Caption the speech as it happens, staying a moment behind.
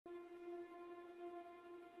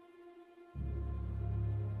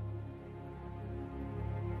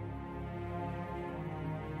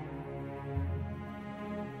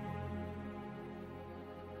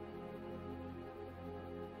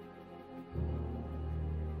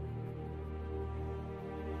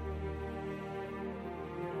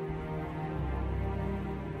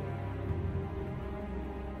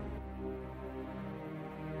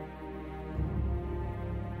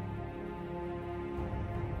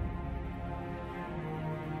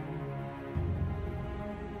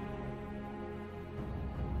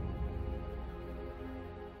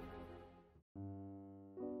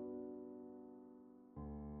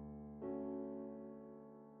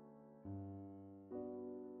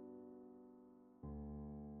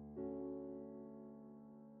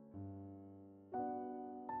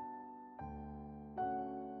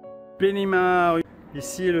BENIMAR.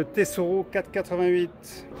 Ici le Tessoro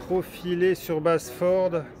 488 profilé sur base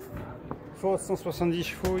Ford. Ford 170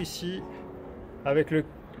 chevaux ici avec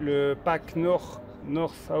le pack North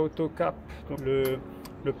Auto Cap, donc le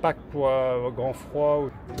pack pour grand froid,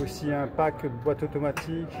 aussi un pack de boîte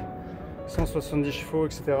automatique, 170 chevaux,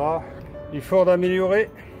 etc. Du Ford amélioré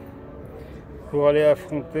pour aller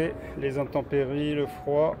affronter les intempéries, le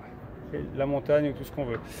froid, la montagne ou tout ce qu'on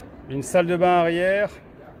veut. Une salle de bain arrière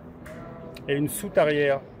et une soute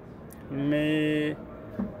arrière, mais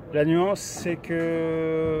la nuance c'est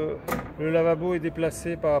que le lavabo est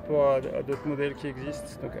déplacé par rapport à d'autres modèles qui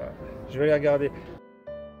existent, donc je vais les regarder.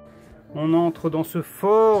 On entre dans ce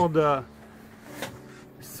Ford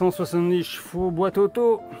 170 chevaux boîte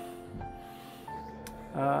auto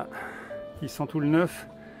qui sent tout le neuf.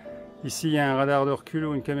 Ici il y a un radar de recul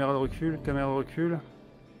ou une caméra de recul,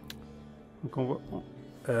 donc on voit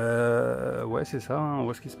ouais c'est ça, hein, on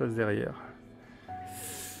voit ce qui se passe derrière.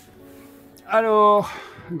 Alors,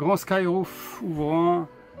 grand skyroof ouvrant,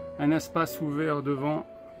 un espace ouvert devant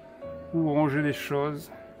où ranger les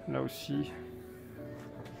choses, là aussi.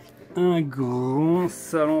 Un grand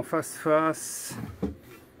salon face-face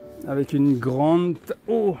avec une grande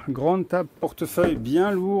table portefeuille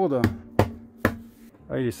bien lourde.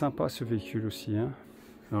 Ah, il est sympa ce véhicule aussi, hein.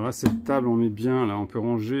 Alors là, cette table, on met bien, là, on peut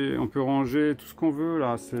ranger tout ce qu'on veut,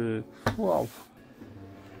 là, c'est... Waouh!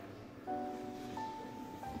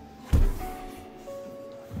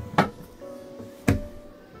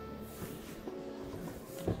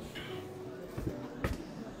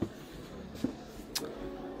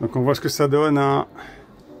 Donc on voit ce que ça donne, un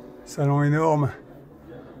salon énorme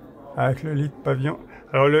avec le lit de pavillon.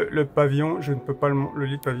 Alors le pavillon, je ne peux pas le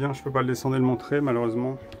lit de pavillon, je peux pas le descendre et le montrer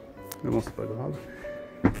malheureusement. Mais bon, c'est pas grave.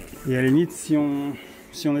 Et à la limite, si on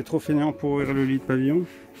est trop fainéant pour ouvrir le lit de pavillon,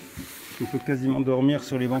 on peut quasiment dormir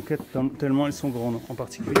sur les banquettes tellement elles sont grandes. En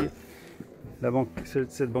particulier,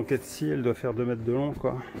 cette banquette-ci, elle doit faire 2 mètres de long,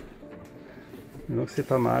 quoi. Donc c'est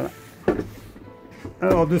pas mal.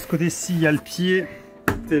 Alors de ce côté-ci, il y a le pied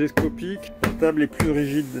télescopique. La table est plus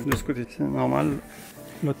rigide de ce côté-ci, c'est normal.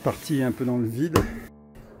 L'autre partie est un peu dans le vide.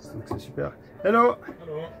 Donc c'est super. Hello.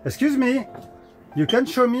 Hello. Excuse me. You can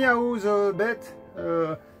show me how the bed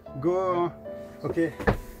go. Okay.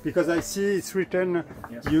 Because I see it's written.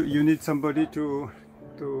 Yes. You need somebody to.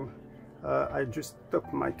 I just stop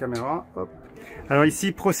my camera. Hop. Alors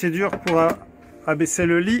ici procédure pour abaisser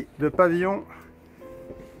le lit de pavillon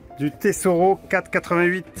du Tessoro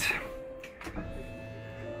 488.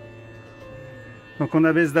 Donc on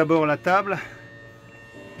abaisse d'abord la table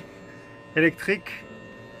électrique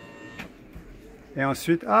et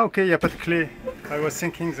ensuite ok, il n'y a pas de clé. I was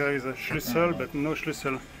thinking there is a schlüssel but no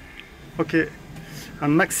schlüssel. Ok, un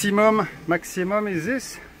maximum is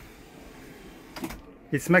this?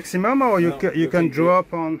 It's maximum or you can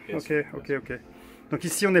drop on? Ok. Donc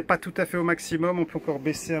ici on n'est pas tout à fait au maximum, on peut encore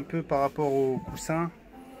baisser un peu par rapport au coussin,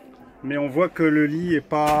 mais on voit que le lit est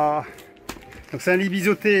pas... Donc c'est un lit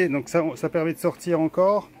biseauté, donc ça permet de sortir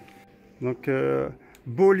encore. Donc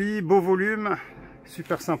beau lit, beau volume,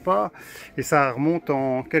 super sympa. Et ça remonte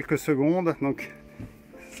en quelques secondes. Donc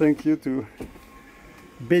thank you to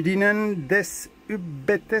Bedienen des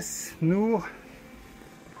Ubetes nur.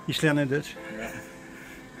 Ich lerne Deutsch.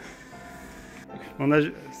 On a,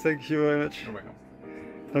 thank you very much.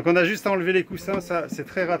 Donc on a juste à enlever les coussins, ça c'est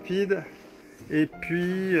très rapide. Et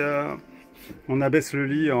puis on abaisse le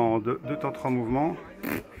lit en 2 temps 3 mouvements.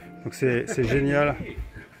 Donc c'est génial.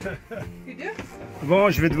 Bon,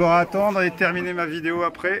 je vais devoir attendre et terminer ma vidéo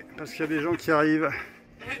après parce qu'il y a des gens qui arrivent.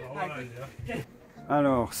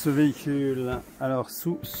 Alors ce véhicule, alors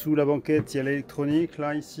sous la banquette il y a l'électronique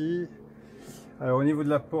là ici. Alors au niveau de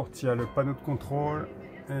la porte il y a le panneau de contrôle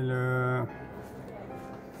et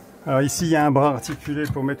alors ici il y a un bras articulé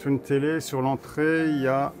pour mettre une télé. Sur l'entrée il y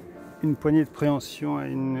a une poignée de préhension et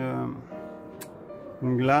une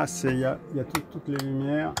glace, et il y a toutes les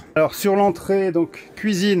lumières. Alors sur l'entrée, donc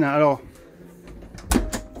cuisine, alors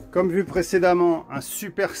comme vu précédemment, un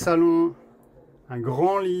super salon, un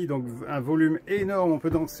grand lit, donc un volume énorme, on peut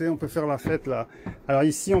danser, on peut faire la fête là. Alors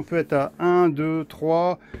ici on peut être à 1, 2,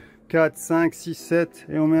 3, 4, 5, 6, 7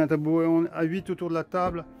 et on met un tabouret à 8 autour de la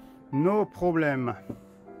table, no problème.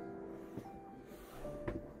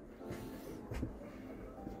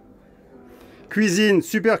 Cuisine,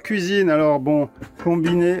 super cuisine. Alors bon,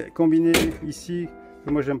 combiné ici, que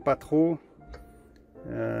moi j'aime pas trop.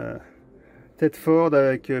 Tête Ford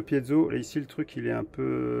avec piezo. Là ici le truc il est un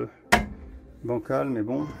peu bancal, mais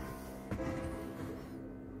bon.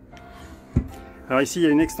 Alors ici il y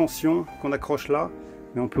a une extension qu'on accroche là,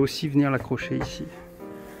 mais on peut aussi venir l'accrocher ici.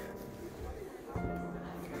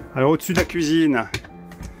 Alors au-dessus de la cuisine,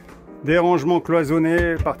 des rangements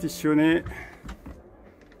cloisonnés, partitionnés,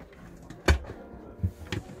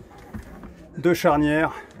 2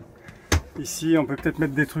 charnières. Ici on peut peut-être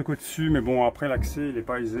mettre des trucs au-dessus, mais bon après l'accès il n'est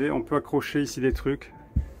pas aisé. On peut accrocher ici des trucs,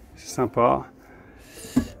 c'est sympa.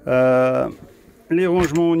 Les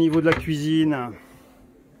rangements au niveau de la cuisine,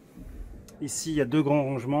 ici il y a 2 grands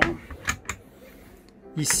rangements.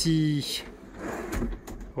 Ici,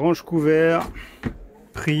 range couvert,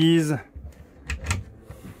 prise,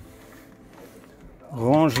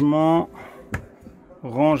 rangement,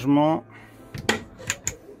 rangement.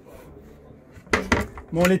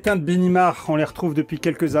 Bon, les teintes Benimar, on les retrouve depuis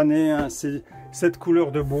quelques années, hein. C'est cette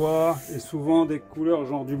couleur de bois et souvent des couleurs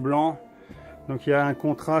genre du blanc. Donc il y a un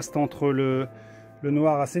contraste entre le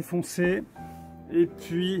noir assez foncé et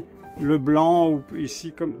puis le blanc, ou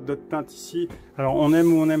ici comme d'autres teintes ici. Alors on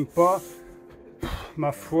aime ou on n'aime pas,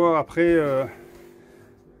 ma foi, après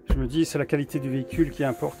je me dis c'est la qualité du véhicule qui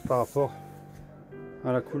importe par rapport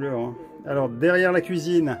à la couleur, hein. Alors derrière la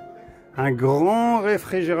cuisine, un grand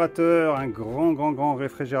réfrigérateur, un grand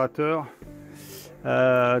réfrigérateur,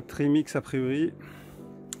 Trimix a priori,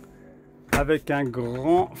 avec un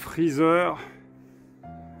grand freezer,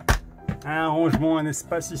 un rangement, un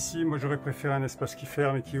espace ici. Moi j'aurais préféré un espace qui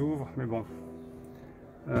ferme et qui ouvre, mais bon,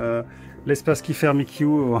 l'espace qui ferme et qui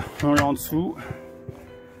ouvre, on l'a en dessous.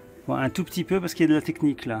 Bon, un tout petit peu parce qu'il y a de la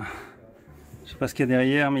technique là. Je sais pas ce qu'il y a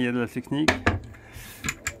derrière, mais il y a de la technique.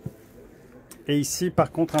 Et ici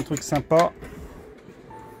par contre un truc sympa,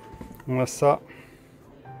 on a ça.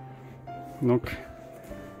 Donc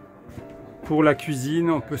pour la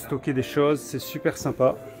cuisine on peut stocker des choses, c'est super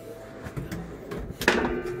sympa.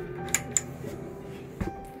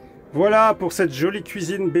 Voilà pour cette jolie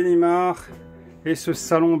cuisine Benimar et ce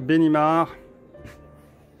salon Benimar.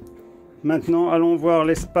 Maintenant allons voir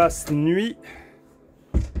l'espace nuit.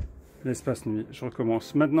 L'espace nuit, je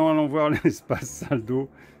recommence. Maintenant allons voir l'espace salle d'eau.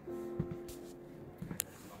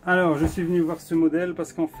 Alors je suis venu voir ce modèle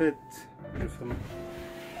parce qu'en fait,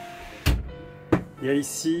 il y a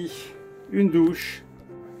ici une douche,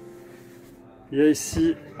 il y a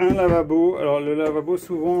ici un lavabo. Alors le lavabo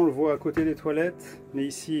souvent on le voit à côté des toilettes, mais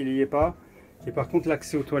ici il n'y est pas. Et par contre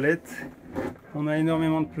l'accès aux toilettes, on a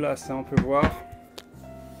énormément de place, hein, on peut voir.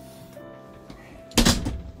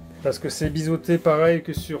 Parce que c'est biseauté pareil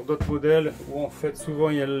que sur d'autres modèles où en fait souvent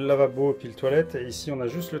il y a le lavabo puis le toilette, et ici on a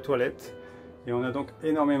juste le toilette. Et on a donc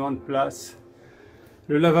énormément de place.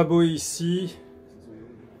 Le lavabo est ici.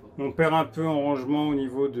 On perd un peu en rangement au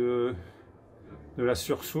niveau de la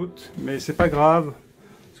sursoute, mais c'est pas grave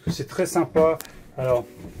parce que c'est très sympa. Alors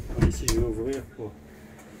ici je vais ouvrir pour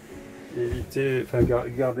éviter, enfin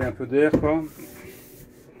garder un peu d'air quoi.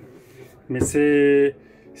 Mais c'est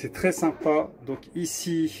très sympa. Donc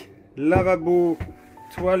ici lavabo,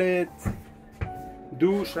 toilette,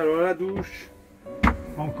 douche. Alors la douche,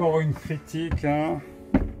 encore une critique, hein.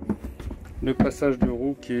 Le passage de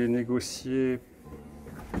roue qui est négocié.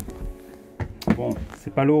 Bon,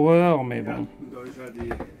 c'est pas l'horreur, mais bon,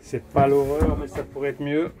 c'est pas l'horreur, mais ça pourrait être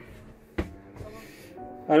mieux.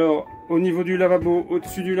 Alors, au niveau du lavabo,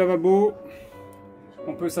 au-dessus du lavabo,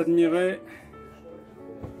 on peut s'admirer.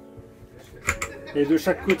 Et de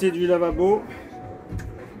chaque côté du lavabo,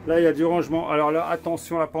 là il y a du rangement. Alors là,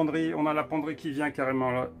 attention, la penderie, on a la penderie qui vient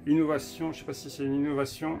carrément là. Innovation, je sais pas si c'est une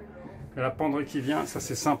innovation. La penderie qui vient, ça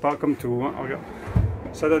c'est sympa comme tout, hein. Regarde,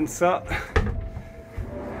 ça donne ça.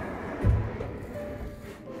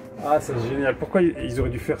 Ah, c'est génial. Pourquoi ils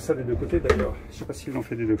auraient dû faire ça des deux côtés d'ailleurs? Je sais pas s'ils l'ont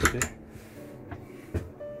fait des deux côtés.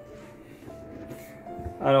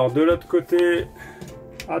 Alors de l'autre côté,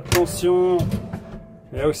 attention,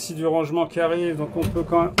 il y a aussi du rangement qui arrive, donc on peut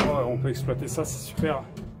quand même, on peut exploiter ça, c'est super.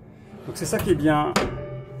 Donc c'est ça qui est bien.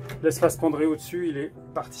 L'espace penderie au-dessus, il est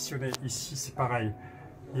partitionné. Ici, c'est pareil.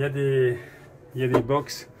 Il y a des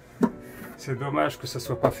box. C'est dommage que ça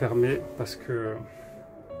soit pas fermé parce que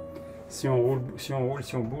si on roule, si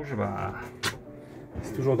on bouge, bah,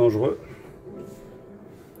 c'est toujours dangereux.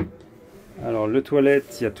 Alors le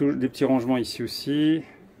toilette, il y a toujours des petits rangements ici aussi.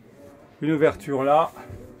 Une ouverture là.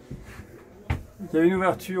 Il y a une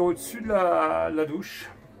ouverture au-dessus de la douche.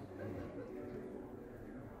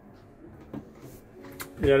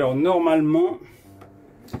 Et alors normalement,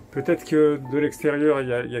 peut-être que de l'extérieur il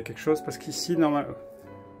y a quelque chose, parce qu'ici normalement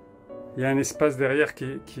il y a un espace derrière qui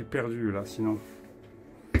est perdu là, sinon.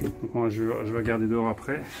 Donc moi je vais regarder dehors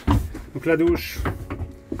après. Donc la douche,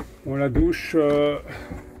 bon la douche,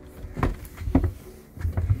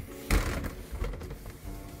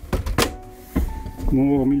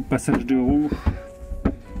 bon, hormis le passage de roue,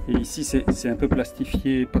 et ici c'est un peu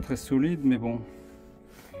plastifié, pas très solide, mais bon.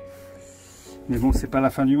 Mais bon, c'est pas la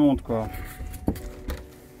fin du monde, quoi.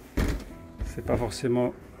 C'est pas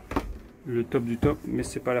forcément le top du top, mais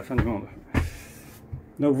c'est pas la fin du monde.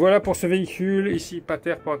 Donc voilà pour ce véhicule. Ici, pas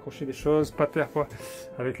terre pour accrocher des choses, pas terre pour...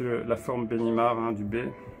 avec la forme Benimar, hein, du B.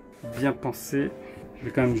 Bien pensé. Je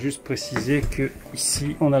vais quand même juste préciser que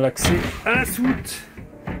ici, on a l'accès à la soute.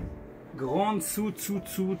 Grande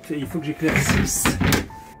soute, et il faut que j'éclaircisse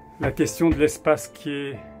la question de l'espace qui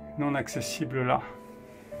est non accessible là.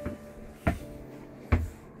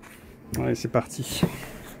 Allez, c'est parti.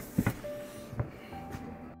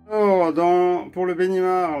 Oh, pour le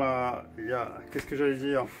Benimar, là, il y a... Qu'est-ce que j'allais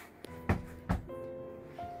dire?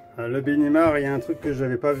 Le Benimar, il y a un truc que je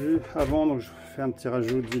n'avais pas vu avant, donc je fais un petit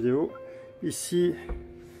rajout de vidéo. Ici,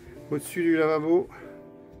 au-dessus du lavabo,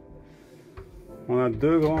 on a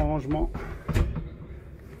deux grands rangements.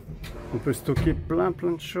 On peut stocker plein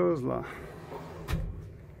de choses là.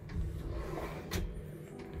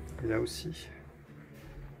 Et là aussi.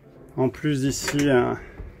 En plus d'ici, un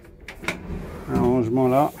rangement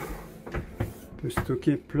là. On peut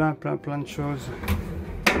stocker plein de choses.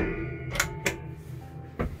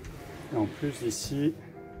 Et en plus ici,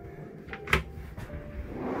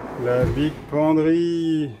 la big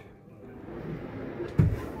penderie.